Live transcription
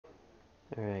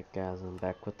Alright guys, I'm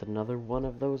back with another one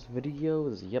of those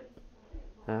videos. Yep,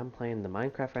 I'm playing the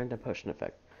Minecraft Random Potion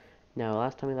Effect. Now,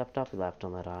 last time we left off, we left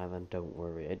on that island. Don't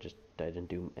worry, I didn't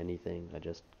do anything. I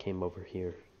just came over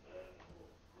here.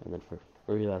 And then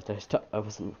realized I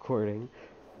wasn't recording.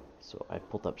 So I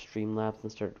pulled up Streamlabs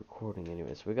and started recording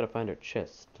anyway. So we gotta find our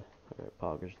chest. Alright,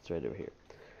 Poggers, it's right over here.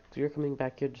 So you're coming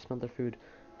back here to smell the food.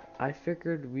 I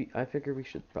figured we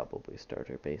should probably start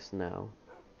our base now.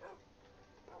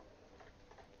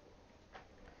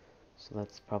 So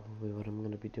that's probably what I'm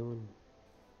gonna be doing.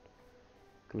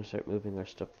 Gonna start moving our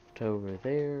stuff to over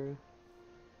there,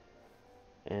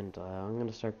 and I'm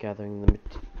gonna start gathering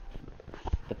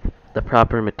the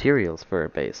proper materials for our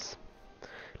base.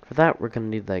 For that, we're gonna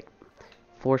need like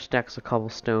 4 stacks of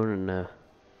cobblestone and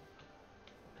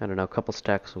I don't know, a couple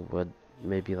stacks of wood,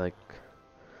 maybe like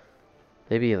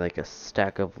a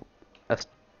stack of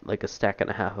like a stack and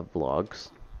a half of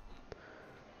logs.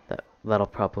 That'll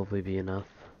probably be enough.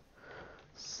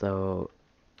 So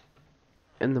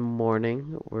in the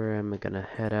morning, I'm gonna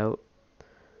head out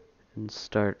and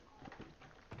start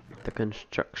the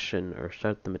construction, or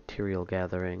start the material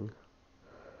gathering.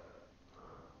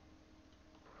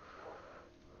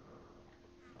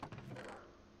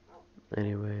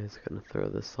 Anyways, gonna throw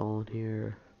this all in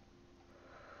here.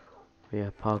 Yeah,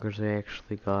 poggers, I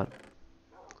actually got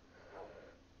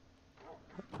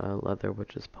leather,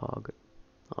 which is pog,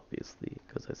 obviously,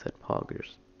 because I said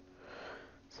poggers.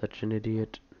 Such an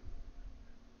idiot.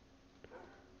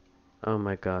 Oh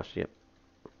my gosh, yep.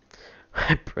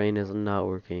 My brain is not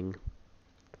working.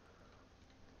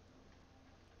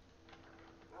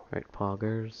 Right,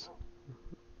 poggers.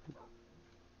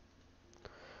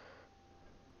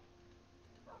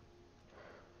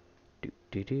 Do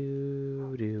do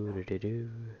do do do do do.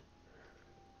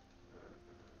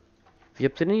 The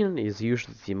obsidian is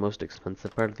usually the most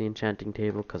expensive part of the enchanting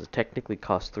table because it technically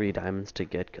costs 3 diamonds to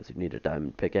get because you need a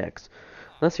diamond pickaxe.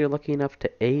 Unless you're lucky enough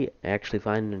to actually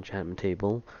find an enchantment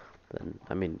table, then,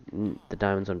 I mean, the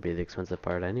diamonds wouldn't be the expensive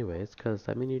part anyways, because,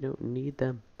 I mean, you don't need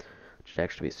them. Which would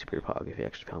actually be super pog if you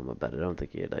actually found them, but I don't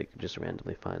think you'd, like, just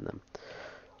randomly find them.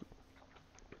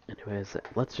 Anyways,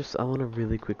 I want to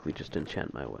really quickly just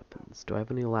enchant my weapons. Do I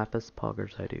have any lapis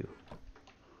poggers? I do.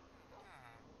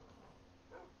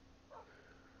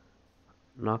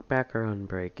 Knockback or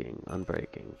unbreaking?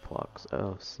 Unbreaking. Plucks.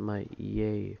 Oh, smite.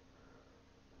 Yay.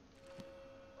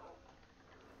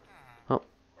 Oh,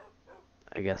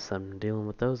 I guess I'm dealing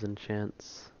with those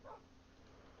enchants.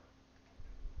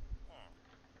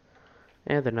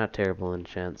 Yeah, they're not terrible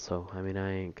enchants, so, I mean,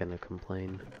 I ain't gonna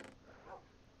complain.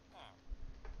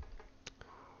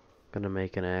 Gonna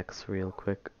make an axe real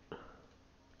quick.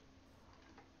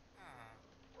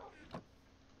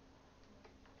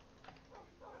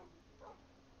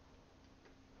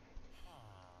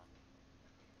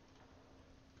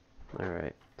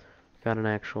 Alright. Got an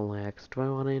actual axe. Do I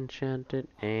want to enchant it?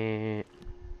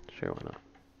 Sure, why not?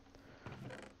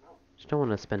 Just don't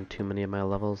want to spend too many of my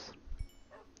levels.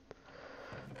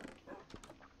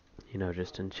 You know,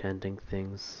 just enchanting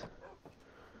things.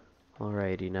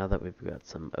 Alrighty, now that we've got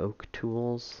some oak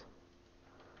tools,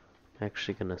 I'm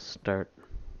actually gonna start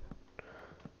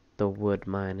the wood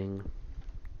mining.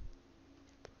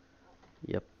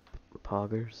 Yep,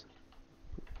 poggers.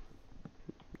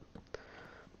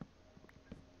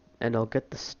 And I'll get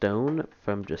the stone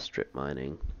from just strip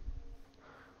mining.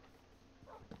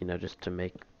 You know, just to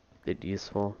make it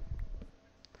useful.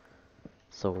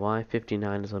 So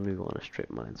Y59 is when we want to strip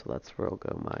mine, so that's where I'll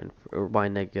go mine. Or Y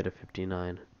negative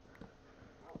 59.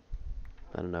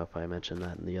 I don't know if I mentioned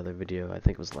that in the other video. I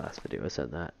think it was the last video I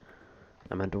said that.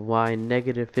 I meant Y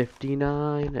negative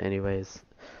 59. Anyways.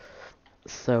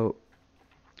 So,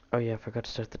 oh yeah, I forgot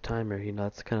to start the timer. You know,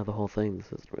 that's kind of the whole thing.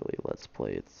 This isn't really a Let's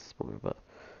Play. It's more of a...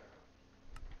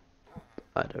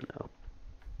 I don't know.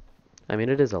 I mean,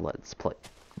 it is a Let's Play.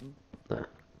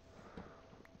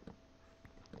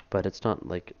 But it's not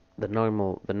like the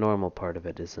normal part of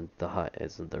it isn't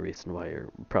the reason why you're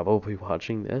probably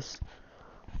watching this.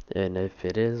 And if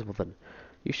it is, well then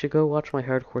you should go watch my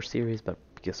hardcore series, but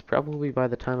because probably by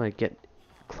the time I get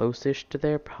close-ish to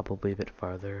there, probably a bit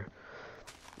farther,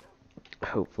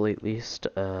 hopefully at least,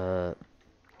 you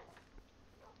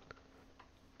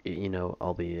know,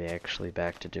 I'll be actually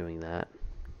back to doing that.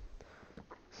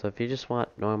 So if you just want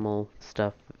normal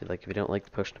stuff, like if you don't like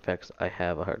the potion effects, I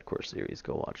have a hardcore series,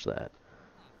 go watch that.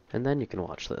 And then you can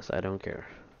watch this, I don't care.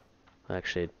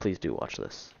 Actually, please do watch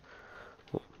this.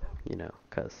 You know,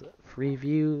 because free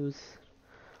views,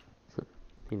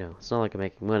 you know, it's not like I'm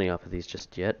making money off of these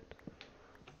just yet.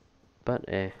 But,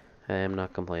 I am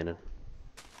not complaining.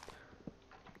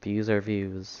 Views are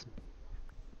views.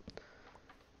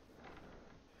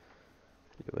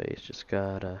 Anyways, just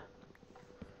gotta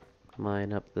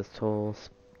mine up this whole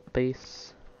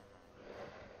space.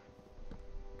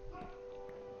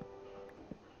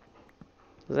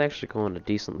 It's actually going a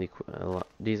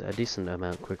decent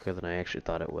amount quicker than I actually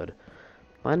thought it would.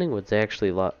 Mining was actually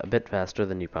a bit faster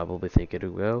than you probably think it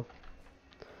would go.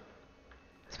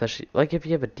 Especially, like, if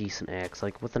you have a decent axe.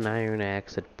 Like, with an iron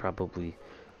axe, it'd probably,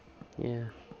 yeah,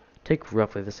 take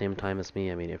roughly the same time as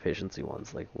me. I mean, efficiency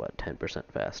one's, like, what, 10%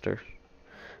 faster?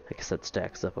 I guess that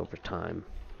stacks up over time.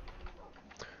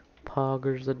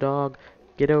 Poggers the dog.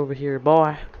 Get over here,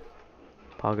 boy.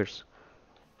 Poggers.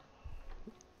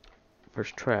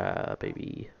 First try,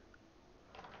 baby.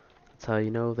 That's how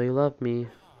you know they love me.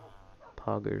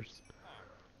 Poggers.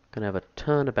 Gonna have a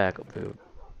ton of backup food.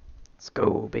 Let's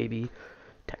go, baby.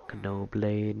 Techno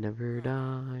blade never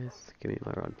dies. Give me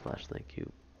my run flash, thank you.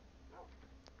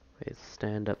 Wait,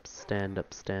 stand up, stand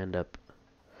up, stand up.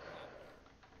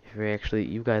 If you're actually,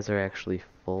 you guys are actually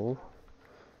full.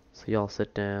 So y'all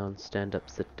sit down, stand up,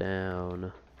 sit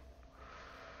down.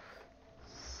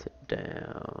 Sit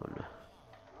down.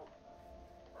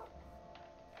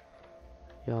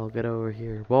 Y'all get over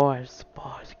here. Boys,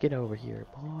 boys, get over here,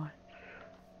 boy.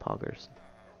 Poggers.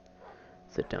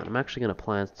 Sit down. I'm actually gonna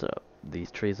plant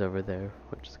these trees over there,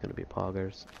 which is gonna be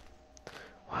poggers.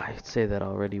 Why I say that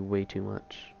already way too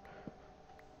much.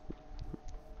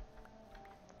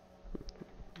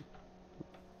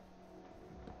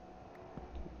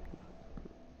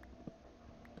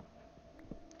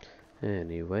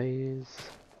 Anyways,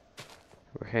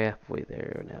 we're halfway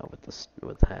there now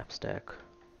with half stack.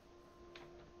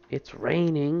 It's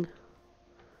raining.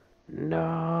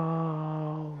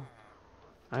 No.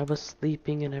 I was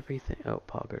sleeping and everything. Oh,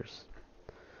 poggers.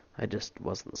 I just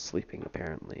wasn't sleeping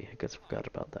apparently. I guess I forgot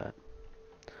about that.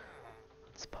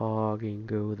 It's pogging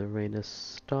go. The rain has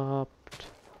stopped.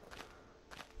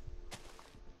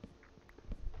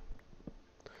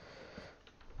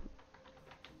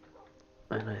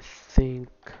 And I think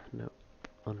nope.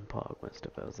 Unpog my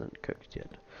stuff. I wasn't cooked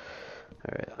yet.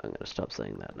 Alright, I'm gonna stop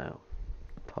saying that now.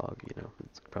 Pog, you know,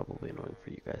 it's probably annoying for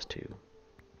you guys too.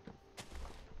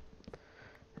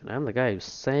 And I'm the guy who's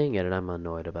saying it and I'm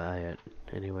annoyed about it.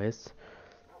 Anyways,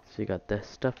 so you got this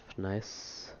stuff,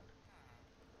 nice.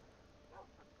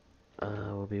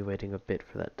 We'll be waiting a bit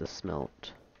for that to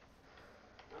smelt.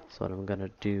 So what I'm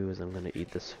gonna do is I'm gonna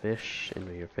eat this fish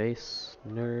into your face,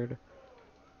 nerd.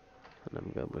 And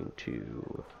I'm going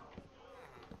to...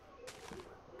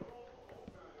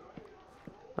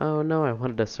 Oh no, I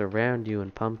wanted to surround you in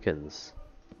pumpkins.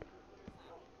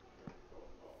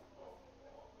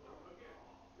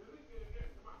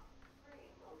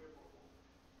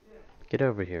 Get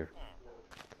over here.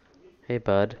 Hey,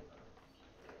 bud.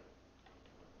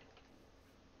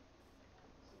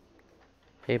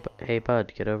 Hey,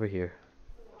 bud, get over here.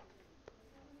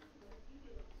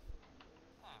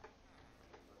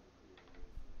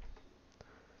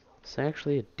 It's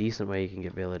actually a decent way you can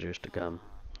get villagers to come.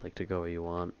 Like, to go where you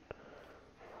want.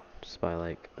 Just by,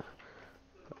 like,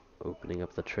 opening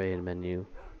up the trade menu.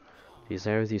 Because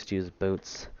I always used to use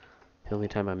boats. The only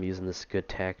time I'm using this good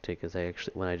tactic is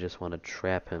when I just want to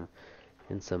trap him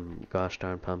in some gosh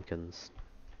darn pumpkins.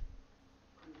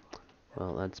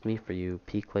 Well, that's me for you.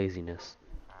 Peak laziness.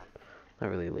 Not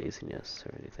really laziness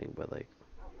or anything, but like,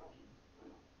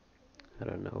 I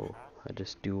don't know. I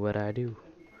just do what I do.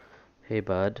 Hey,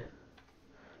 bud.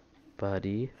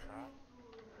 Buddy.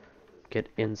 Get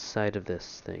inside of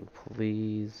this thing,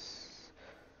 please.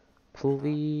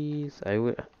 Please. I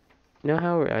would. You know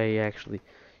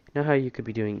how you could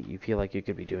be doing, you feel like you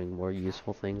could be doing more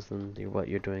useful things than what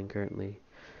you're doing currently?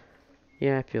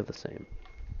 Yeah, I feel the same.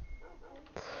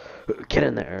 Get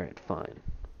in there. Alright, fine.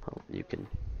 Well, you can...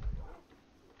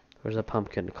 There's a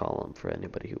pumpkin column for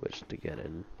anybody who wishes to get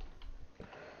in.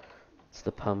 It's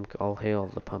the all hail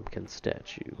the pumpkin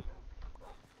statue.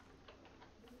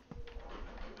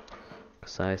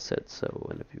 'Cause I said so,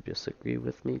 and if you disagree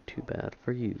with me, too bad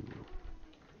for you.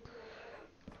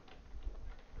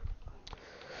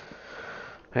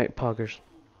 Alright, poggers.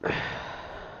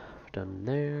 Done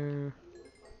there.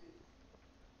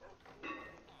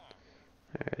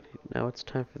 Alrighty, now it's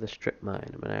time for the strip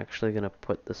mine. I'm actually gonna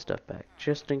put the stuff back,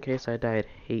 just in case I die.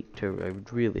 I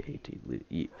would really hate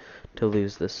to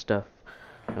lose this stuff.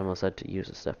 I almost had to use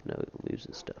the stuff, no, lose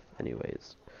the stuff.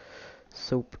 Anyways,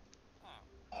 soap.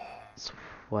 That's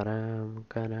what I'm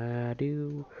gonna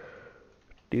do.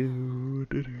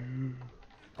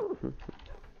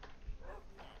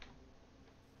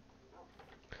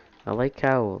 I like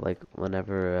how, like,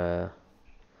 whenever,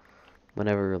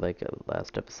 like,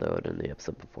 last episode and the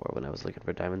episode before, when I was looking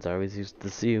for diamonds, I always used the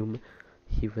zoom.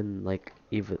 Even like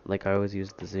I always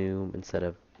use the zoom instead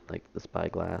of like the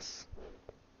spyglass.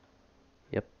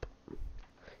 Yep.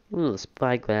 Even though the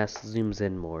spyglass zooms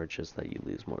in more, it's just that you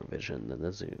lose more vision than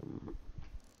the zoom.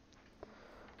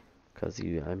 Cause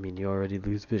you already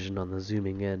lose vision on the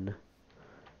zooming in.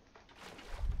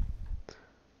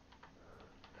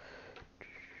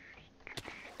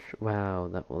 Wow,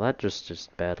 that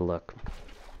just bad luck.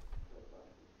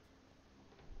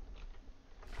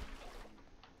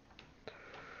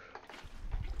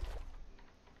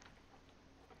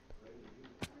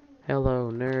 Hello,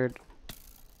 nerd.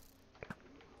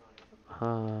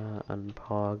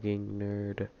 Unpogging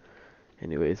nerd.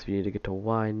 Anyways, we need to get to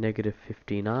y negative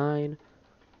 59.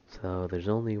 So there's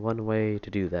only one way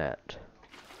to do that.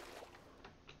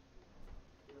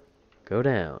 Go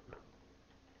down.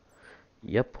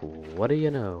 Yep, what do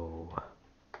you know?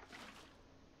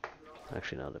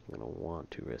 Actually, not even gonna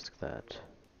want to risk that.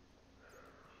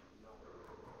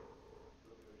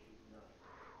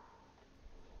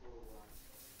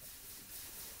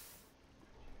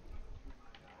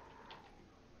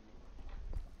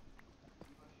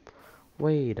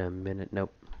 Wait a minute,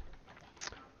 nope.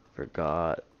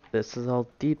 Forgot. This is all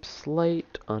deep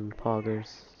slate on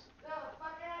poggers.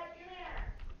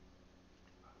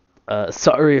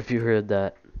 Sorry if you heard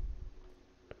that.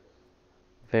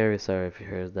 Very sorry if you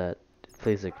heard that.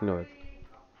 Please ignore.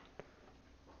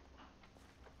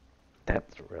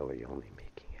 That's really only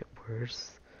making it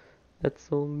worse. That's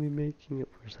only making it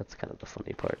worse. That's kind of the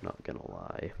funny part, not gonna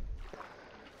lie.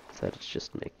 Is that it's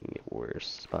just making it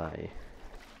worse by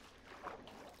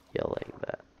yelling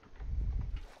that.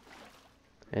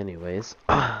 Anyways,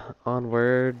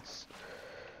 onwards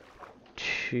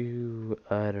to,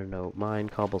 I don't know, mine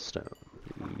cobblestone.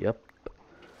 Yep.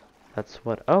 That's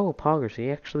what, oh, Poggers, he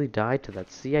actually died to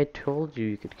that. See, I told you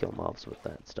you could kill mobs with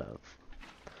that stuff.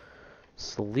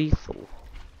 It's lethal.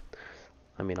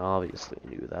 I mean, obviously I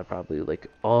knew that. Probably,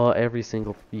 like, every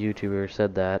single YouTuber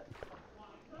said that.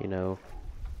 You know.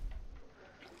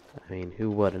 I mean,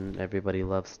 who wouldn't? Everybody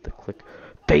loves to click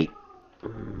bait.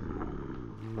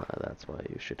 That's why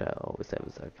you should always have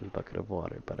a second bucket of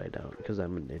water, but I don't, because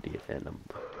I'm an idiot and I'm...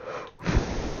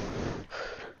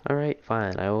 Alright,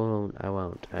 fine, I won't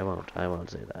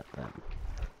say that then.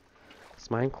 Because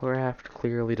Minecraft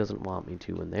clearly doesn't want me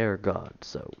to, and they're God,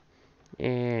 so...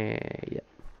 yeah.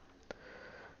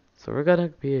 So we're gonna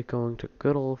be going to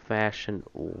good old-fashioned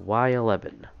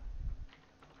Y11.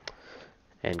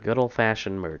 And good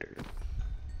old-fashioned murder.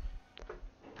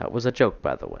 That was a joke,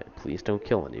 by the way. Please don't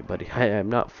kill anybody. I am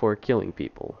not for killing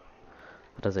people.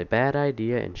 That is a bad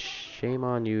idea, and shame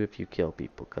on you if you kill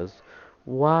people, because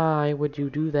why would you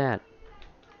do that?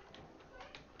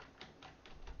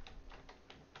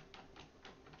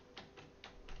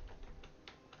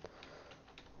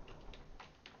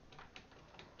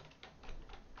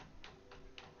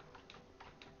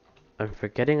 I'm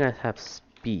forgetting I have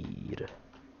speed.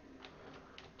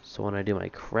 So when I do my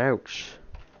crouch,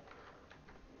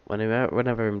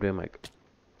 whenever I'm doing my...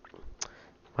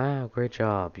 Wow, great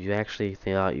job. You actually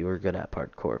thought you were good at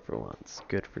parkour for once.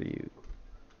 Good for you.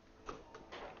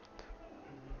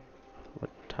 What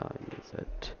time is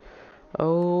it?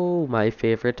 Oh, my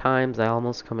favorite times. I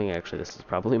almost coming. Actually, this is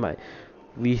probably my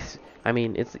least... I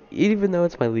mean, it's even though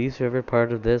it's my least favorite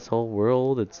part of this whole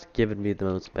world, it's given me the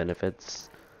most benefits.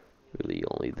 Really,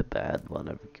 only the bad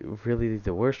one. Really,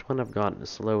 the worst one I've gotten is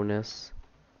slowness.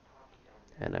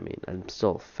 And I mean, I'm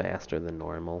still faster than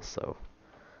normal, so...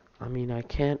 I mean, I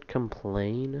can't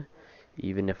complain,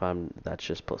 even if that's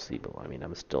just placebo. I mean,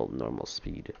 I'm still normal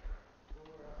speed.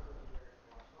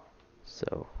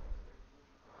 So,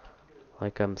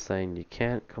 like I'm saying, you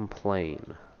can't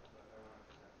complain.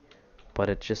 But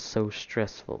it's just so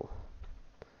stressful.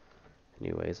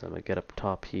 Anyways, I'm gonna get up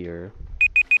top here.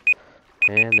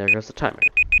 And there goes the timer.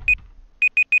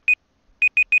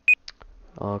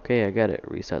 Okay, I got it.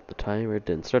 Reset the timer. It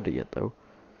didn't start it yet, though.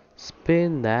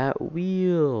 Spin that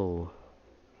wheel.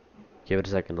 Give it a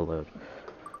second to load.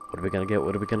 What are we gonna get?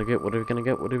 What are we gonna get? What are we gonna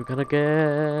get? What are we gonna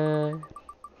get?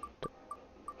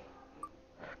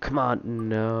 Come on,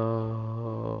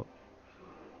 no.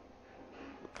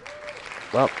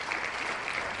 Well,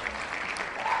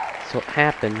 so what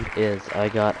happened is I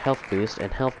got health boost,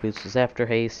 and health boost was after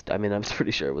haste. I mean, I was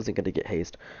pretty sure it wasn't gonna get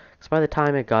haste. Because by the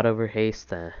time it got over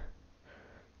haste,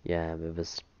 yeah,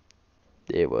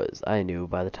 I knew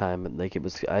by the time, like,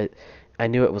 I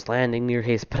knew it was landing near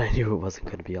haste, but I knew it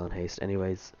wasn't gonna be on haste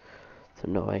anyways. So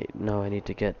no, I need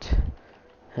to get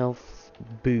health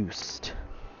boost.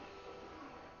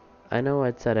 I know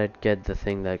I said I'd get the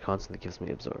thing that constantly gives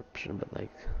me absorption, but like...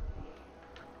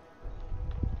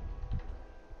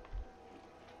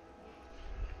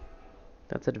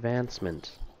 That's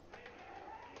advancement.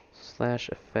 Slash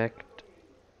effect.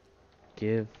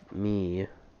 Give me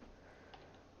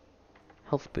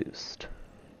health boost.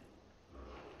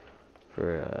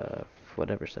 For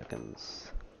whatever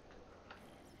seconds.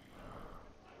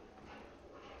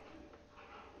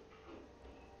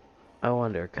 I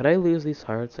wonder, could I lose these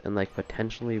hearts and like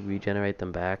potentially regenerate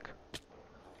them back?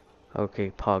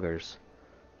 Okay, poggers.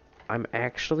 I'm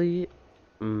actually...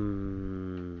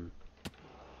 I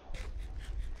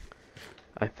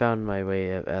found my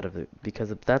way out of it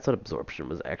because that's what absorption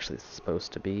was actually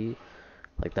supposed to be.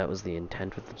 Like that was the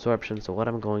intent with absorption. So what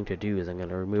I'm going to do is I'm going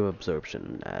to remove absorption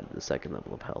and add the second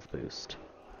level of health boost.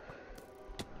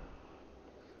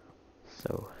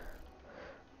 So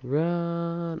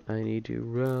run! I need to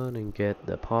run and get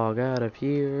the pog out of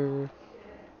here.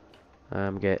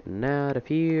 I'm getting out of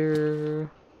here.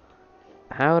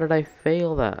 How did I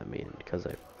fail that? I mean, because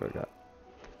I forgot.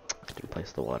 I didn't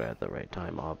place the water at the right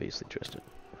time, obviously, Tristan.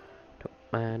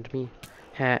 Don't mind me.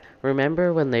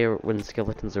 Remember when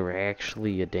skeletons were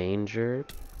actually a danger?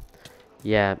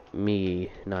 Yeah,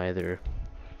 me neither.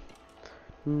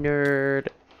 Nerd.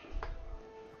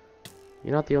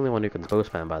 You're not the only one who can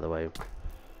boast spam, by the way.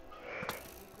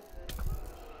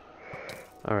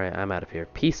 Alright, I'm out of here.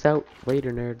 Peace out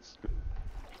later, nerds.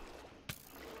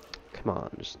 Come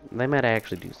on, they might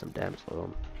actually do some damage to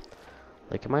them.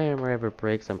 Like, if my armor ever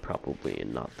breaks, I'm probably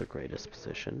in not the greatest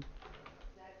position.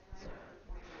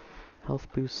 Health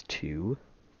boost 2.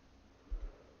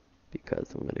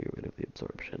 Because I'm gonna get rid of the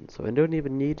absorption. So I don't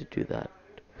even need to do that.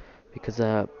 Because,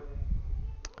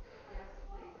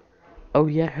 oh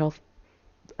yeah, health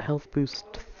boost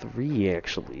 3,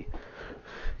 actually.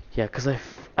 Yeah, because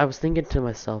I was thinking to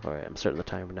myself, alright, I'm starting the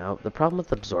timer now. The problem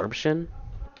with absorption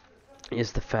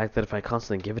is the fact that if I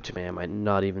constantly give it to me, I might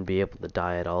not even be able to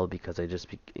die at all because I just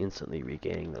be instantly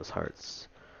regaining those hearts.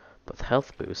 But with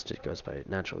health boost, it goes by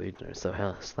natural regener. So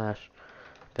slash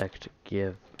effect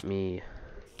give me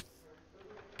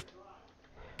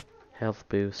health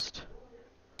boost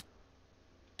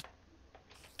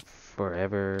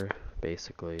forever,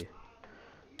 basically.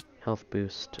 Health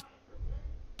boost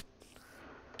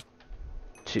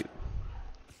 2.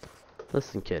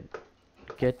 Listen, kid,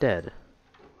 get dead.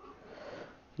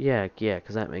 Yeah,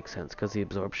 because that makes sense. Because the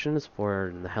absorption is 4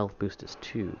 and the health boost is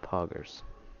 2 poggers.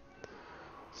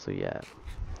 So yeah.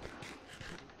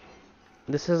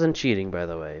 This isn't cheating, by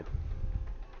the way.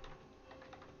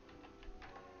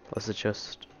 Was it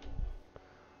just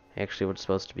actually what it's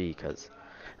supposed to be? Because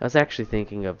I was actually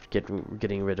thinking of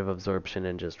getting rid of absorption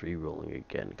and just re-rolling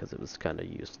again because it was kind of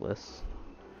useless.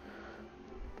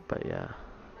 But yeah.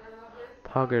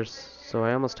 Poggers. So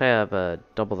I almost have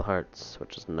double the hearts,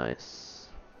 which is nice.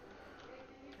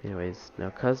 Anyways, now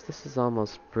because this is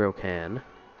almost broken,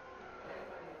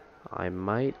 I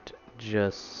might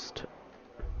just...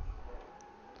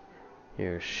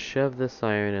 Here, shove this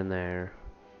iron in there.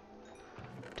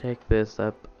 Take this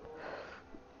up.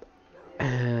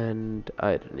 And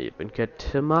I didn't even get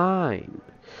to mine.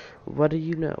 What do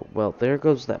you know? Well, there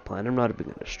goes that plan. I'm not even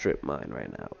going to strip mine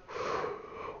right now.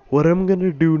 What I'm going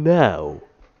to do now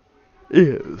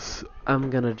is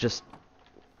I'm going to just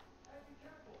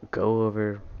go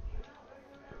over,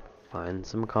 find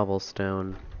some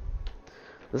cobblestone.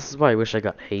 This is why I wish I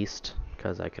got haste,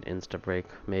 because I could insta-break,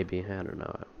 maybe, I don't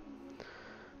know.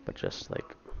 But just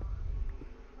like,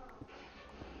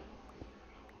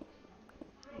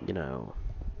 you know,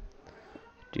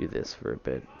 do this for a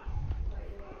bit.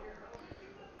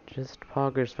 Just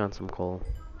poggers found some coal.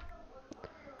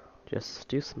 Just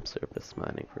do some surface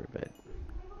mining for a bit.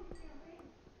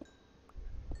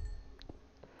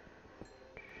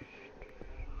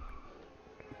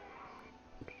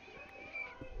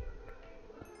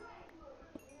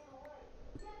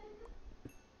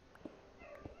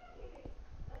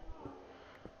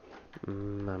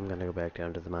 I'm gonna go back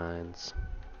down to the mines.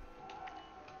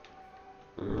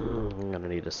 I'm gonna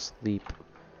need to sleep.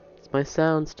 Is my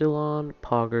sound still on?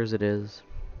 Poggers it is.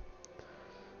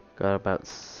 Got about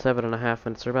 7.5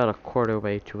 minutes, or about a quarter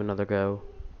way to another go.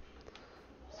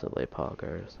 Silly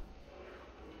poggers.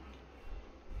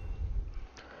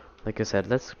 Like I said,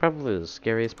 that's probably the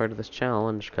scariest part of this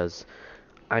challenge, because,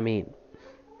 I mean,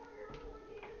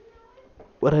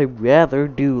 would I rather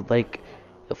do, like,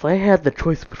 if I had the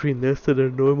choice between this and a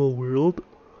normal world,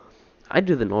 I'd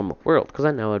do the normal world, because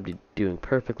I know I'd be doing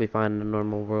perfectly fine in a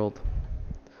normal world.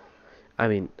 I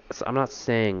mean, so I'm not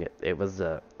saying it was,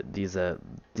 these are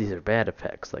bad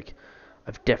effects, like,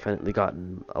 I've definitely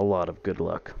gotten a lot of good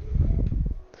luck.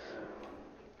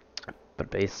 But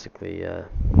basically, yeah.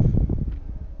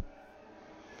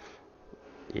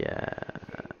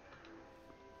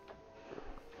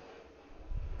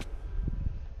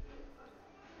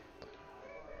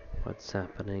 what's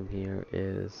happening here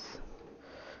is...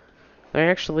 I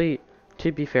actually,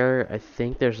 to be fair, I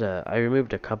think I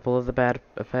removed a couple of the bad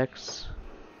effects.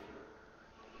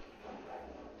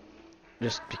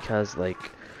 Just because,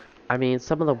 like, I mean,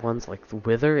 some of the ones like the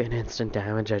wither and instant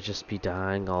damage, I'd just be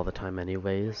dying all the time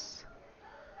anyways.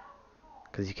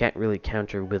 Because you can't really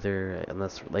counter wither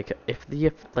unless, like,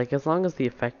 like, as long as the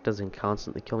effect doesn't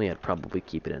constantly kill me, I'd probably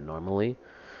keep it in normally.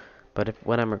 But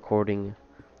when I'm recording,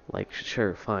 like,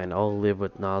 sure, fine, I'll live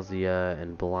with nausea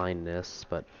and blindness,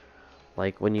 but,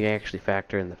 like, when you actually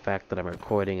factor in the fact that I'm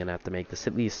recording and have to make this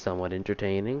at least somewhat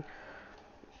entertaining,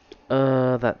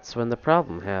 that's when the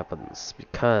problem happens,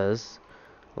 because,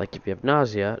 like, if you have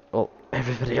nausea, well,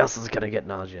 everybody else is gonna get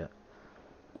nausea.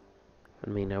 I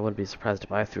mean, I wouldn't be surprised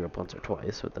if I threw up once or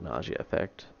twice with the nausea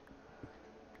effect.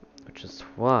 Which is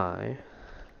why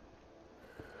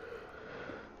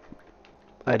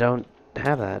I don't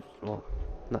have that. Well,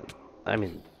 not, I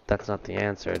mean, that's not the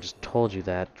answer. I just told you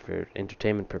that for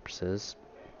entertainment purposes.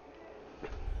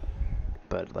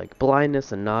 But, like,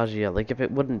 blindness and nausea, like, if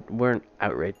it weren't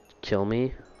outright kill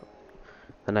me,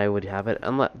 then I would have it.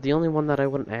 Unless, the only one that I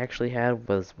wouldn't actually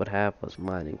would have was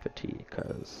mining fatigue,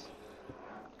 because,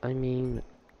 I mean,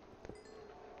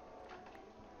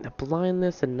 the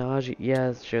blindness and nausea,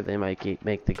 yeah, sure, they might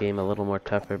make the game a little more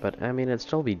tougher, but, I mean, it'd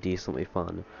still be decently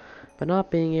fun. But not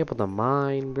being able to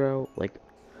mine, bro, like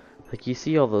you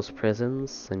see all those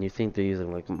prisons, and you think they're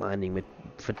using, like, mining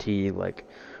fatigue, like,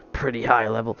 pretty high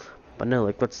level. But no,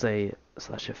 like, let's say,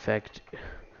 slash effect,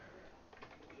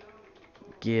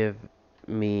 give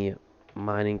me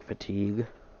mining fatigue.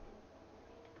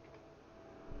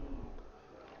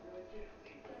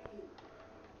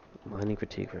 Mining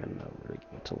fatigue random number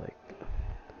to, like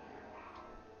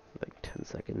 10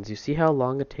 seconds. You see how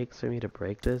long it takes for me to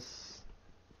break this?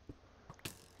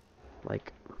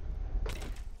 Like,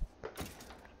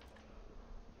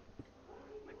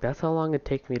 that's how long it'd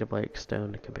take me to break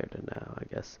stone compared to now, I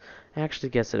guess. I actually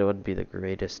guess it wouldn't be the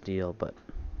greatest deal, but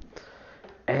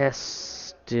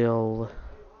still,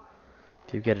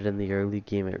 if you get it in the early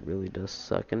game, it really does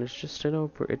suck. And it's just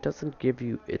it doesn't give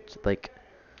you, it's like,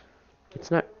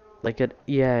 it's not, like,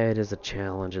 yeah, it is a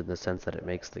challenge in the sense that it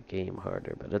makes the game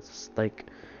harder, but it's like,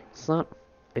 it's not,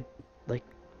 it, like,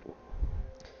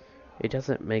 it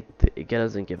doesn't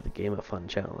give the game a fun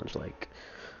challenge, like,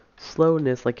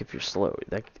 slowness, like, if you're slow,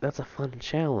 that's a fun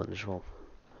challenge. Well,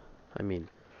 I mean,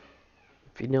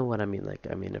 if you know what I mean, like,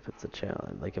 I mean, if it's a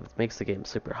challenge, like, if it makes the game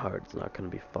super hard, it's not gonna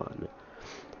be fun.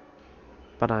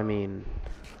 But I mean,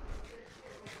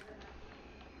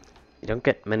 you don't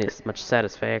get much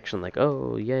satisfaction, like,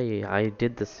 oh, yay, I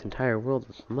did this entire world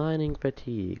with mining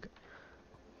fatigue.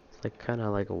 It's like, kind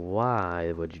of like,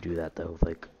 why would you do that, though?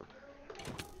 Like,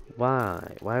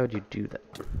 why? Why would you do that?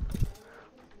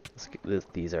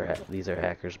 These are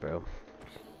hackers, bro.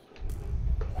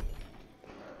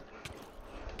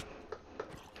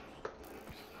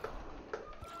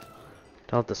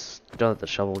 Don't let the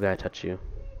shovel guy touch you.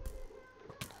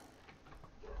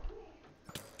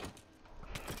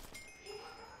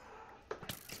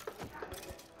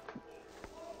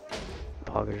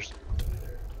 Poggers.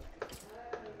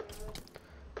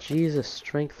 Jesus,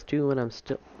 strength 2 and I'm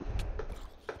still...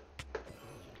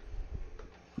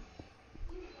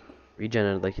 Regen,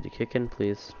 I'd like you to kick in,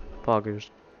 please.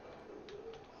 Poggers.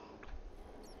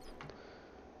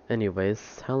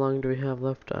 Anyways, how long do we have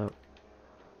left out?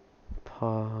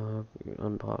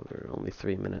 Unpogger, only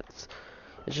 3 minutes.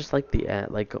 It's just like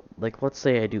like let's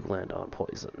say I do land on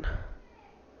poison.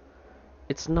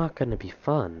 It's not gonna be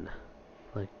fun.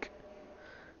 Like,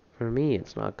 for me,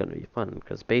 it's not gonna be fun,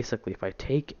 because basically if I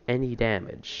take any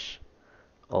damage,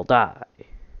 I'll die.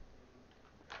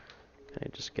 Can I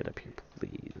just get up here,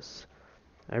 please?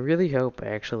 I really hope,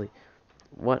 actually,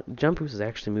 jump boost has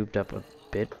actually moved up a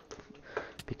bit,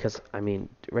 because, I mean,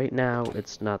 right now,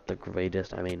 it's not the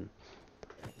greatest. I mean,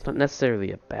 it's not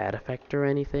necessarily a bad effect or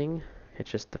anything. It's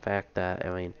just the fact that,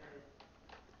 I mean,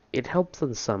 it helps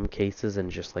in some cases, and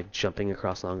just, like, jumping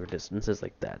across longer distances,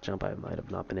 like that jump I might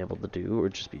have not been able to do, or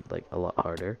just be, like, a lot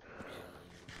harder.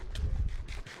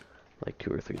 Like,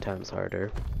 2 or 3 times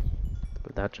harder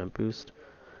with that jump boost.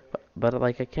 But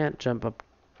like, I can't jump up,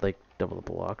 like, double the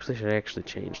blocks. They should actually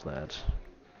change that.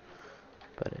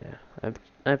 But yeah,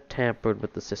 I've tampered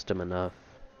with the system enough.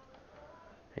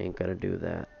 Ain't gonna do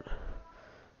that.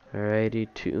 Alrighty,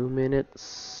 2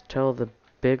 minutes till the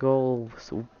big ol'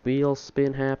 wheel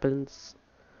spin happens.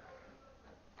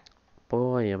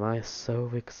 Boy, am I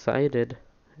so excited.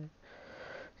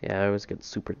 Yeah, I always get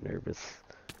super nervous.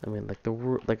 I mean,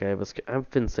 like,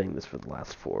 I've been saying this for the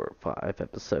last 4 or 5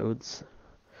 episodes.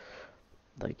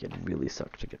 Like, it really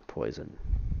sucks to get poisoned.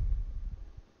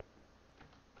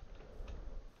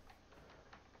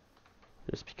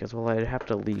 Just because, well, I'd have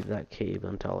to leave that cave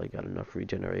until I got enough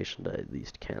regeneration to at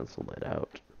least cancel it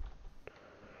out.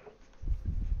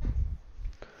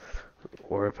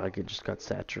 Or if I could just got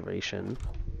saturation,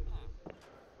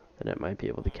 then it might be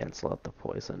able to cancel out the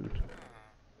poison.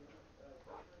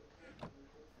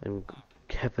 And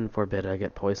heaven forbid I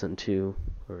get poison too,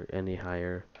 or any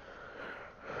higher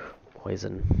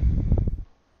poison.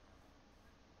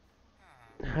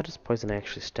 How does poison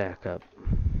actually stack up?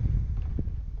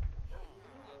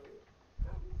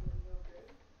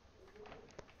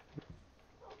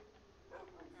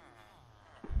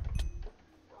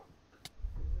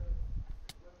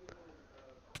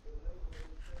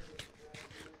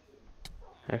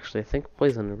 Actually, I think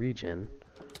poison and regen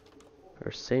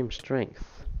are same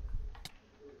strength.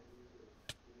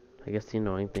 I guess the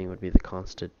annoying thing would be the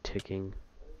constant ticking.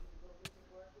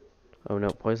 Oh no,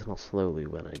 poison will slowly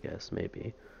win, I guess,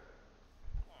 maybe.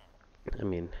 I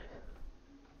mean...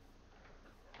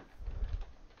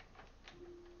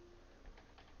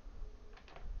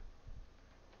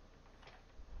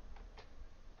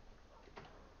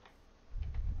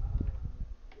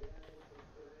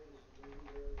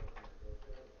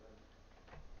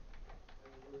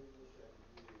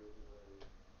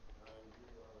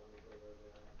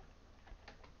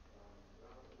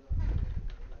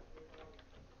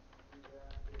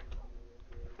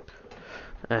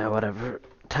 whatever.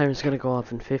 Timer's gonna go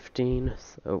off in 15,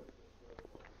 so...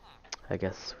 I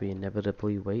guess we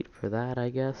inevitably wait for that, I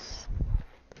guess.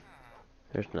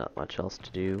 There's not much else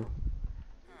to do.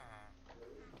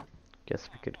 Guess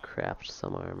we could craft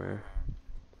some armor.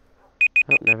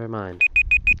 Oh, never mind.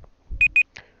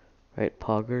 Right,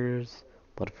 poggers.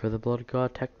 Blood for the blood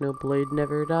god, Technoblade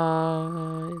never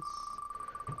dies.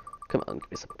 Come on,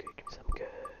 give me some good, give me some good.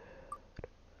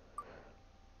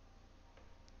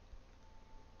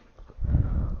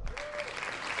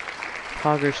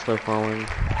 Poggers slow falling.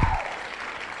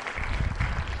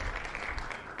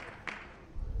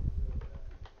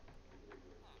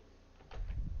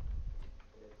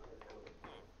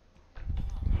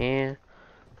 In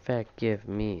fact, give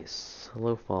me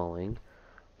slow falling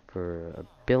for a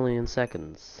billion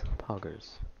seconds.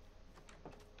 Poggers.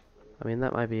 I mean,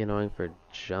 that might be annoying for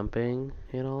jumping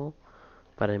and all,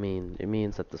 but I mean, it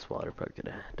means that this water bug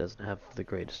doesn't have the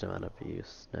greatest amount of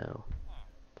use now.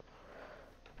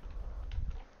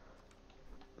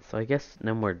 So I guess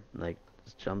no more, like,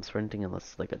 jump sprinting unless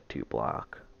it's like a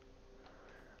 2-block.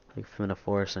 Like, if I'm in a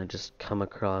forest and I just come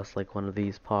across, like, one of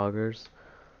these poggers,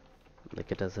 like,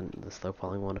 the slow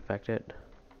falling won't affect it.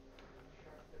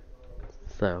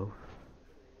 So,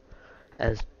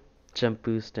 as jump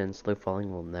boost and slow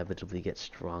falling will inevitably get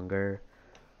stronger,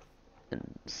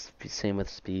 and same with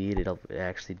speed, it'll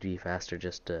actually be faster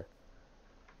just to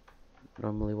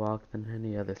normally walk than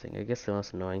any other thing. I guess the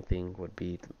most annoying thing would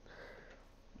be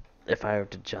if I were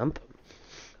to jump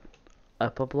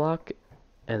up a block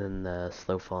and then the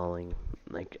slow falling,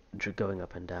 like going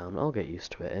up and down. I'll get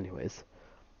used to it anyways.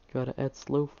 Gotta add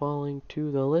slow falling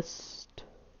to the list.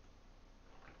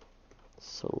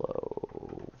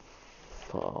 Slow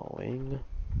falling.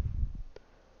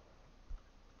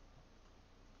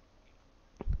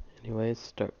 Anyways,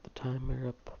 start the timer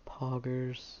up,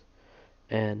 poggers,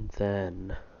 and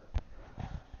then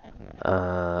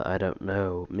I don't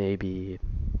know, maybe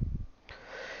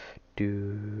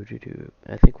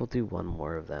I think we'll do one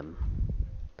more of them.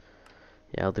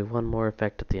 Yeah, I'll do one more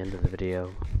effect at the end of the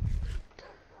video.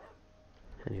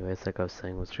 Anyways, like I was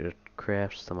saying, let's just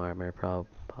craft some armor,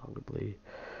 probably.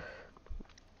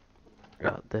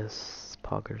 Got this,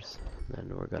 poggers.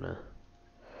 Then we're gonna...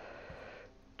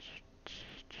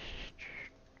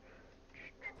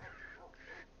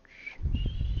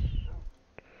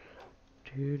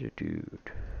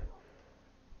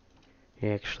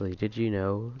 Actually, did you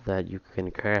know that you can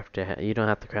craft you don't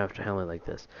have to craft a helmet like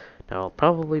this? Now,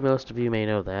 probably most of you may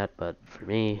know that, but for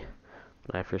me,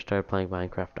 when I first started playing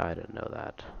Minecraft, I didn't know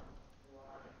that.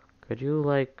 Could you,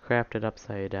 like, craft it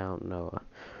upside down? No.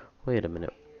 Wait a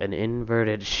minute. An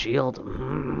inverted shield?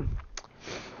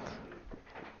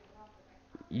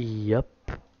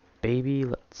 Yup. Baby,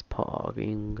 let's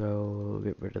pogging go.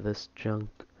 Get rid of this junk.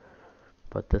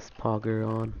 Put this pogger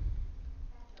on.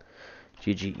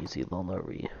 GG, easy,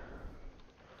 Lomari.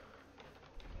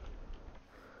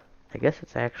 I guess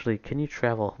it's actually, can you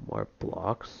travel more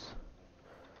blocks?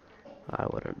 I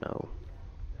wouldn't know.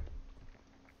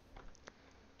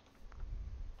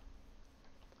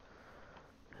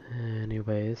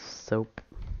 Anyways, soap.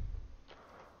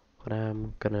 What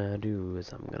I'm gonna do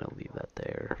is I'm gonna leave that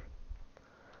there.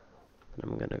 And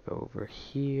I'm gonna go over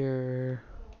here.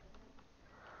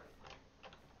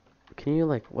 Can you,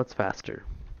 like, what's faster?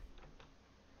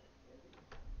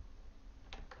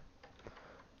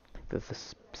 the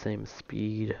same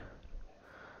speed.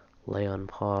 Lay on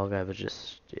pog, I was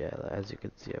just, yeah, as you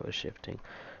can see, I was shifting.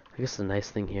 I guess the nice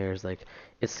thing here is, like,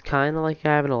 it's kind of like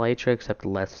having a elytra, except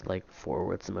less, like,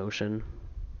 forwards motion.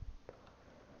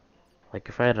 Like,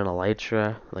 if I had an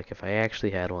elytra, like, if I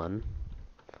actually had one,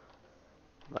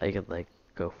 I could, like,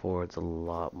 go forwards a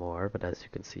lot more, but as you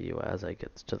can see, as I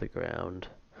get to the ground,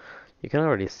 you can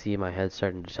already see my head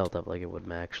starting to tilt up like it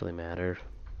wouldn't actually matter.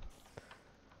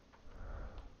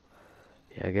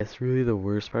 Yeah, I guess really the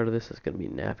worst part of this is going to be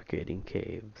navigating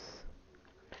caves.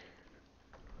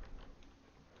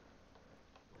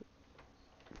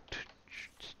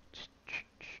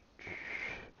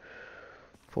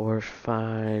 Four,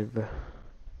 five,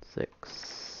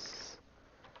 six.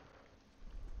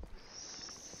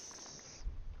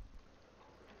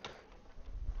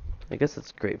 I guess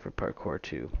it's great for parkour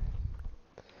too.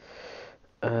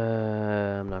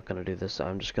 I'm not gonna do this.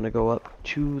 I'm just gonna go up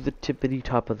to the tippity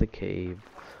top of the cave.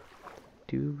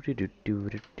 Do do do do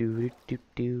do do do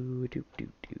do do do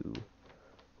do.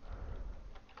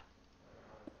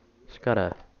 Just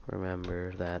gotta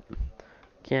remember that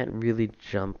can't really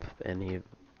jump any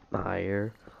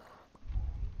higher.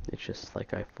 It's just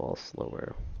like I fall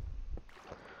slower.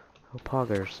 Oh,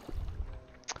 poggers.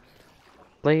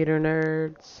 Later,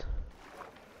 nerds.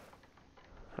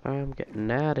 I'm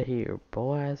getting out of here,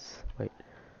 boys. Wait.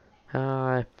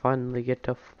 I finally get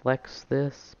to flex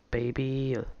this,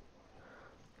 baby.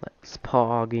 Let's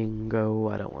pogging go.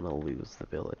 I don't want to lose the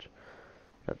village.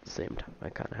 At the same time, I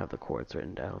kind of have the chords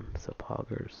written down, so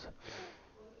poggers.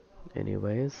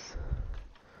 Anyways,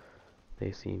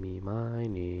 they see me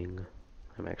mining.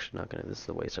 I'm actually not gonna, this is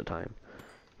a waste of time.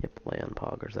 Yep, land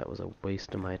poggers, that was a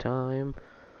waste of my time.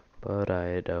 But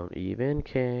I don't even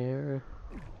care.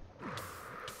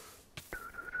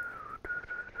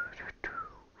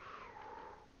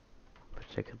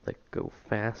 Wish I could, like, go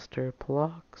faster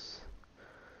blocks.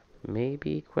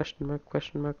 Maybe? Question mark,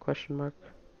 question mark, question mark.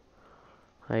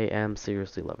 I am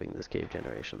seriously loving this cave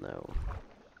generation, though.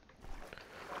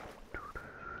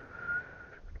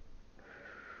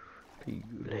 Make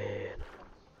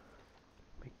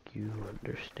you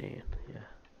understand, yeah.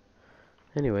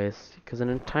 Anyways, because an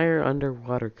entire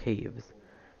underwater cave is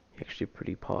actually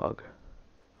pretty pog.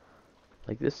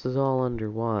 Like, this is all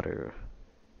underwater.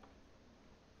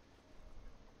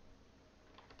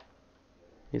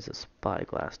 Use a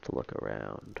spyglass to look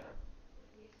around.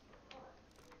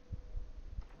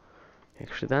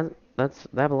 Actually,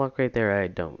 that block right there, I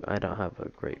don't have a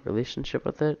great relationship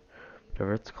with it.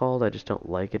 Whatever it's called, I just don't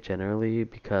like it generally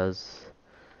because,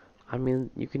 I mean,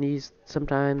 you can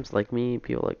sometimes, like me,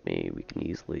 people like me, we can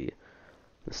easily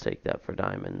mistake that for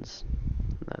diamonds.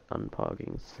 That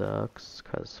unpogging sucks,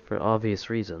 because for obvious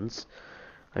reasons.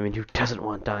 I mean, who doesn't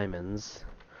want diamonds?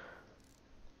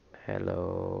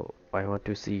 Hello, I want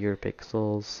to see your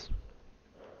pixels.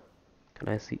 Can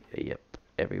I see? Yep,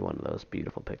 every one of those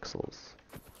beautiful pixels.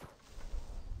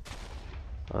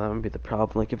 Well, that would be the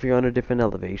problem. Like, if you're on a different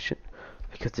elevation,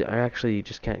 because I actually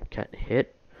just can't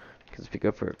hit. Because if you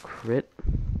go for a crit,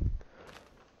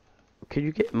 could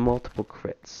you get multiple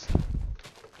crits?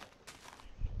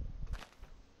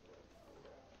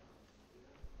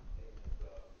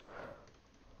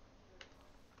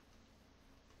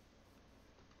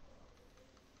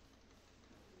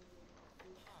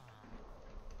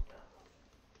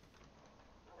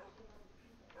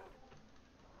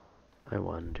 I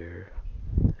wonder.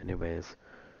 Anyways,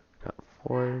 got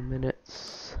 4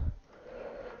 minutes.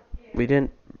 We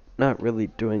not really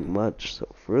doing much, so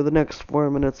for the next 4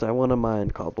 minutes I want to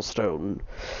mine cobblestone.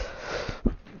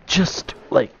 Just,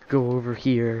 like, go over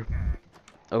here,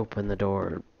 open the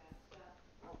door,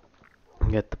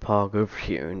 get the pog over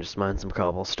here, and just mine some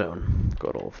cobblestone.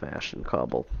 Good old-fashioned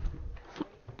cobble.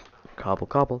 Cobble,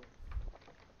 cobble.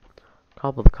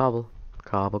 Cobble the cobble.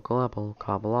 Cobble, cobble,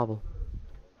 cobble, obble.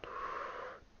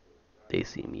 They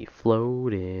see me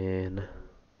floating.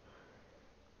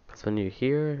 Because when you're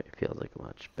here, it feels like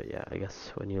much. But yeah, I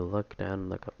guess when you look down and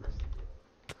look up.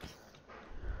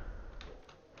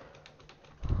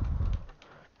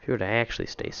 If you were to actually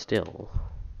stay still.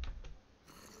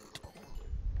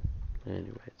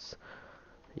 Anyways.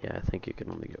 Yeah, I think you can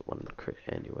only get one crit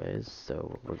anyways. So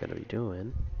what we're going to be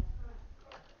doing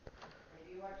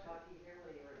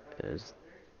is...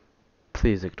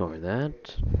 Please ignore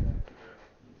that.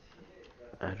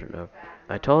 I don't know.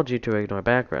 I told you to ignore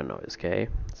background noise, okay?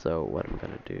 So what I'm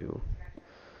going to do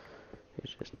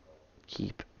is just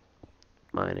keep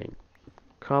mining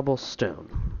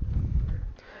cobblestone.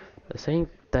 This ain't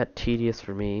that tedious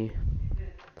for me.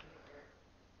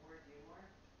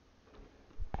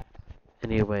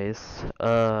 Anyways,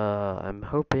 I'm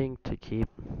hoping to keep.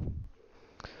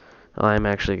 I'm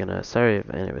actually gonna. Sorry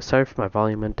if my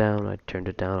volume went down. I turned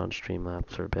it down on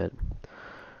Streamlabs for a bit,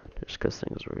 just because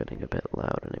things were getting a bit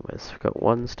loud. Anyways, we've got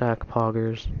one stack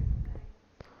poggers.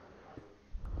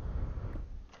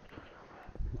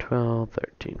 12,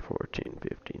 13, 14,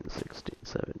 15, 16,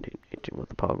 17, 18. What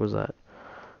the pog was that?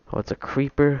 Oh, it's a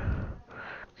creeper.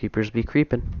 Creepers be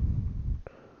creeping.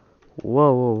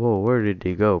 Whoa, whoa, whoa. Where did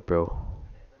he go, bro?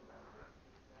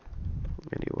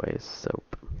 Anyways, so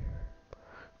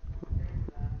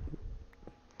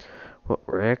what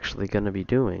we're actually going to be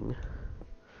doing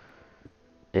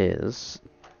is,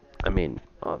 I mean,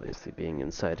 obviously being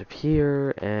inside of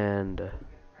here and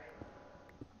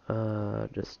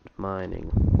just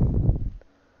mining.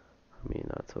 I mean,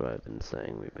 that's what I've been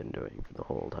saying we've been doing for the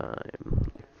whole time.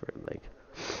 For like,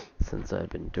 since I've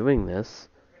been doing this,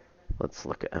 let's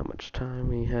look at how much time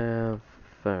we have.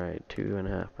 Alright,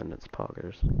 2.5 minutes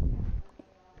poggers.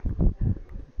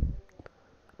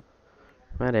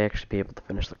 Might actually be able to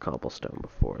finish the cobblestone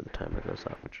before the timer goes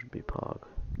off, which would be pog.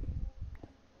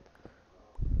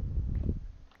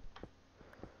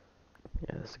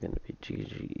 Yeah, this is gonna be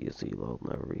GG, easy, low,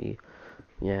 no re.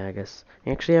 Yeah, I guess. I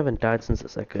actually haven't died since the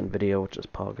second video, which is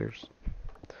poggers.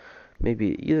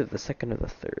 Maybe either the second or the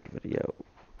third video.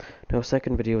 No,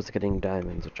 second video was getting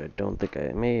diamonds, which I don't think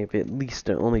I maybe at least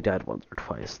I only died once or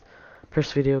twice.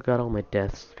 First video got all my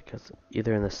deaths because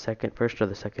either in the first or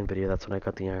the second video, that's when I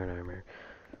got the iron armor.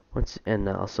 And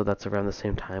also that's around the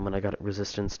same time when I got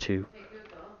resistance 2.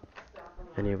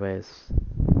 Anyways,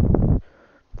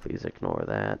 please ignore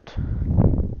that.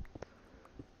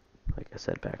 Like I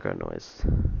said, background noise.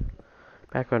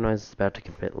 Background noise is about to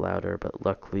get a bit louder, but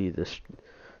luckily this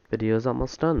video is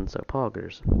almost done, so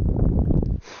poggers.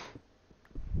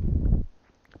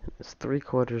 It's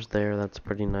 3/4 there, that's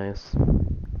pretty nice.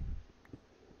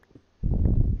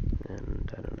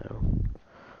 And I don't know.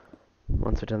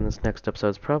 Once we're done this next episode,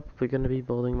 it's probably going to be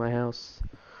building my house.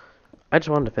 I just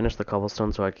wanted to finish the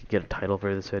cobblestone so I could get a title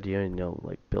for this video, you know,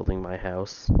 like building my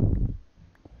house.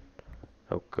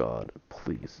 Oh god,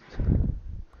 please.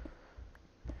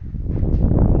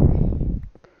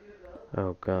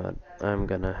 Oh god, I'm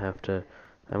gonna have to,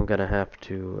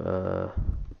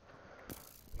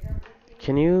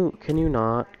 can you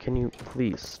not, can you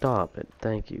please stop it,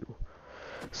 thank you.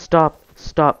 Stop,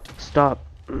 stop, stop.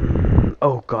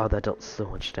 Oh god, that dealt so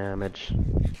much damage.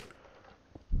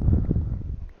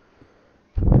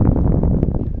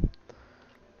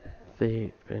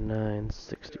 8, 9,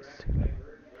 60.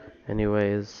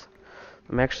 Anyways,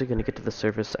 I'm actually gonna get to the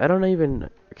surface. I don't even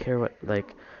care what,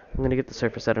 like, I'm gonna get the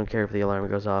surface. I don't care if the alarm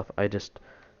goes off. I just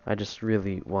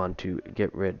really want to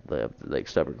get rid of, like,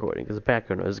 stop recording because the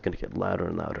background noise is gonna get louder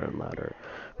and louder and louder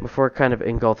before it kind of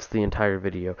engulfs the entire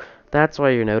video. That's why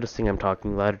you're noticing I'm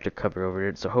talking louder to cover over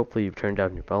it. So hopefully you've turned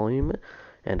down your volume,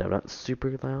 and I'm not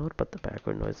super loud, but the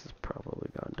background noise has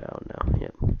probably gone down now.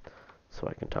 Yep. So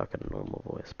I can talk in a normal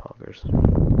voice, poggers.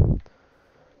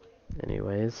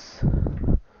 Anyways,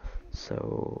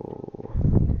 so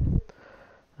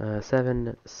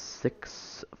 7,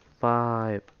 6,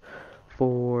 5,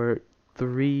 4,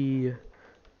 3,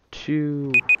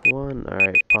 2, 1.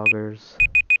 Alright, poggers.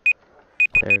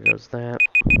 There goes that.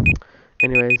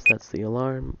 Anyways, that's the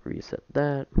alarm. Reset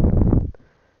that.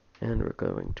 And we're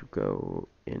going to go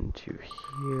into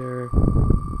here.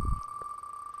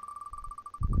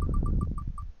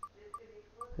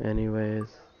 Anyways,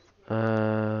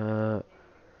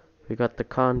 we got the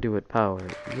conduit power.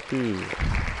 Yippee.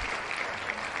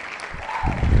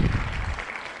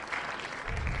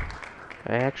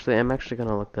 I'm actually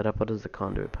gonna look that up. What does the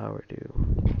conduit power do?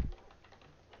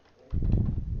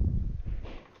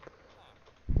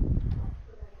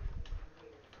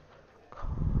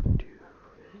 Conduit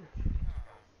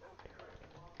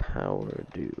power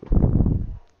do.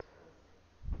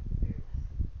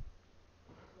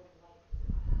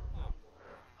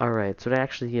 Alright, so it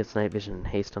actually gets night vision and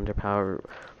haste under power,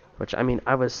 which, I mean,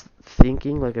 I was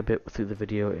thinking, like, a bit through the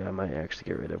video, I might actually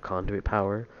get rid of conduit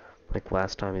power, like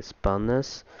last time I spun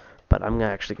this, but I'm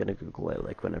actually gonna Google it,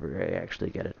 like, whenever I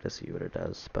actually get it to see what it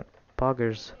does, but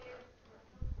poggers.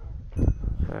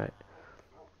 Alright.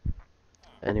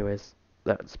 Anyways,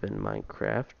 that's been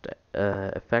Minecraft,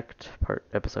 Effect,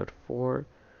 episode 4,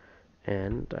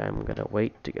 and I'm gonna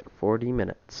wait to get 40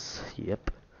 minutes, yep.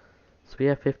 So we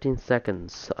have 15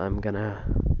 seconds. I'm gonna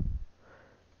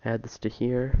add this to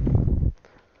here.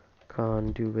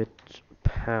 Conduit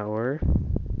power.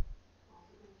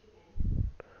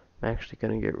 I'm actually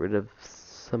gonna get rid of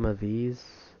some of these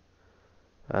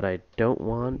that I don't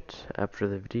want after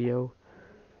the video.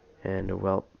 And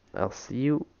well, I'll see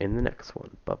you in the next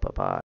one. Bye bye bye.